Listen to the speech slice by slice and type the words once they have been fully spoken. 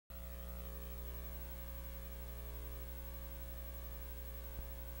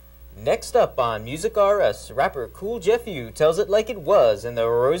Next up on Music RS, rapper Cool Jeff U tells it like it was in the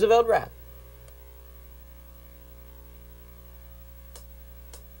Roosevelt Rap.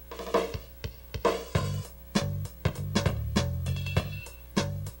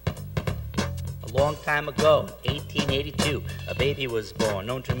 A long time ago, in 1882, a baby was born,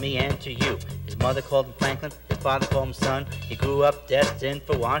 known to me and to you. His mother called him Franklin, his father called him son. He grew up destined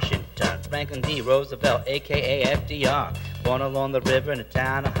for Washington. Franklin D. Roosevelt, a.k.a. FDR, born along the river in the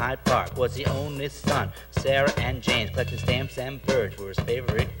town of Hyde Park, was the only son. Sarah and James, collecting stamps and birds were his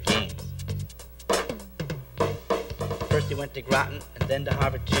favorite games. First he went to Groton and then to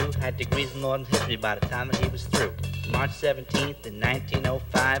Harvard too. Had degrees in law and history by the time that he was through. March 17th in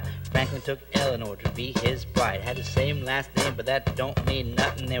 1905, Franklin took Eleanor to be his bride. Had the same last name, but that don't mean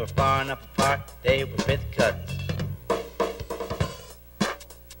nothing. They were far enough apart, they were fifth cousins.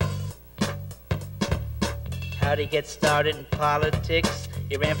 How'd he get started in politics?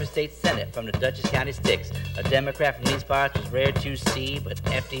 He ran for state senate from the Dutchess County Sticks. A Democrat from these parts was rare to see, but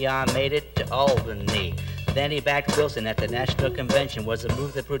FDR made it to Albany. Then he backed Wilson at the National Convention, was a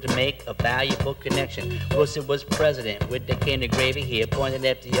move that proved to make a valuable connection. Wilson was president. With the cane of gravy, he appointed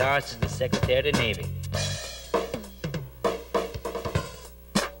FDR as the Secretary of the Navy.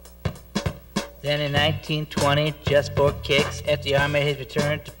 Then in 1920, just for kicks, FDR made his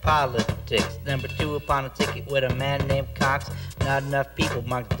return to politics. Number 2 upon the ticket with a man named Cox. Not enough people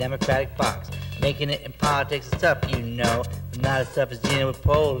marked the Democratic box. Making it in politics is tough, you know, but not as tough as dealing with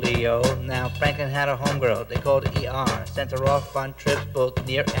polio. Now Franklin had a homegirl, they called her ER. Sent her off on trips both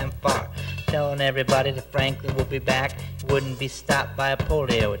near and far, telling everybody that Franklin would be back. He wouldn't be stopped by a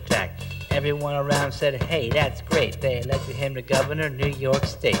polio attack. Everyone around said, hey, that's great. They elected him to governor of New York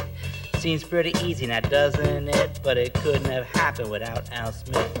State. Seems pretty easy now, doesn't it? But it couldn't have happened without Al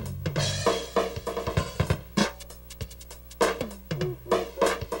Smith.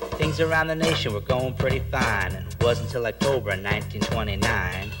 Things around the nation were going pretty fine, and it wasn't until October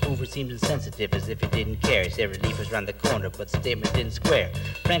 1929 Hoover seemed insensitive, as if he didn't care. He said relief was around the corner, but the statement didn't square.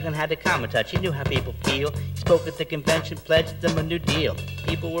 Franklin had the common touch, he knew how people feel. He spoke at the convention, pledged them a new deal.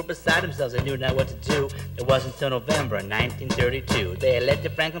 People were beside themselves, they knew not what to do. It wasn't until November 1932 they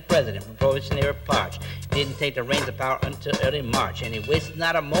elected Franklin president from Prohibition era Parch. He didn't take the reins of power until early March, and he wasted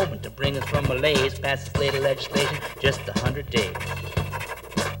not a moment to bring us from malaise past his later legislation, just 100 days.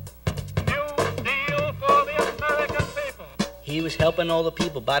 He was helping all the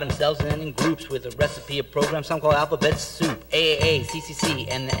people by themselves and in groups with a recipe, a program, some called Alphabet Soup. AAA, CCC,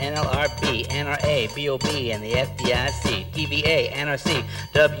 and the NLRB, NRA, BOB, and the FDIC, TVA, NRC,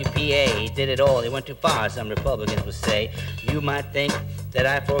 WPA. He did it all. He went too far, some Republicans would say. You might think that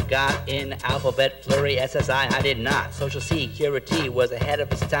I forgot in Alphabet Flurry, SSI, I did not. Social Security was ahead of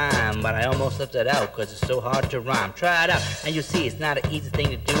its time, but I almost left it out because it's so hard to rhyme. Try it out, and you'll see it's not an easy thing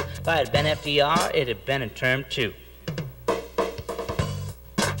to do. If I had been FDR, it had been in term 2.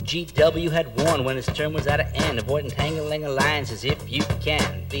 GW had won when his term was at an end, avoiding tangling alliances if you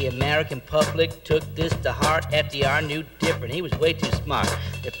can. The American public took this to heart. FDR knew different, he was way too smart.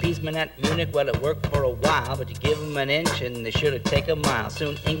 The appeasement at Munich, well, it worked for a while, but you give them an inch and they should have taken a mile.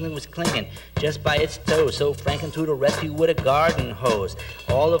 Soon England was clinging just by its toes, so Franklin to the rescue with a garden hose.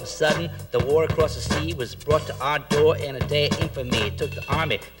 All of a sudden, the war across the sea was brought to our door in a day of infamy. It took the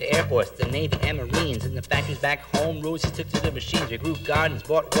Army, the Air Force, the Navy, and Marines. In the factories back home, Rosie took to the machines. We grew gardens,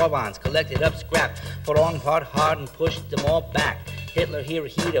 bought war bonds, collected up scrap, fought on hard and pushed them all back. Hitler,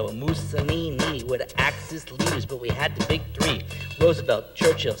 Hirohito, Mussolini were the Axis leaders, but we had the big three. Roosevelt,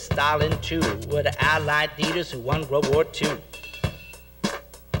 Churchill, Stalin too, were the Allied leaders who won World War II.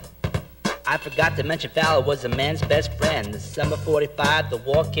 I forgot to mention Fowler was a man's best friend. The summer 45, the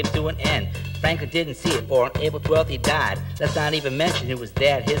war came to an end. Franklin didn't see it, for on April 12th he died. Let's not even mention who was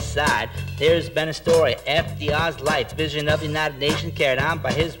there at his side. There's been a story, FDR's life, vision of the United Nations carried on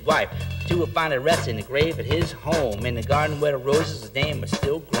by his wife. Two will find a rest in the grave at his home, in the garden where the roses, his name, are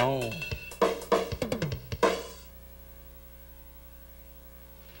still grown.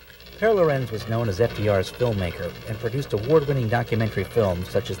 Carl Lorenz was known as FDR's filmmaker and produced award-winning documentary films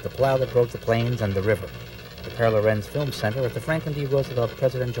such as The Plow That Broke the Plains and The River. The Carl Lorenz Film Center at the Franklin D. Roosevelt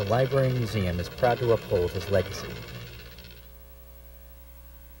Presidential Library and Museum is proud to uphold his legacy.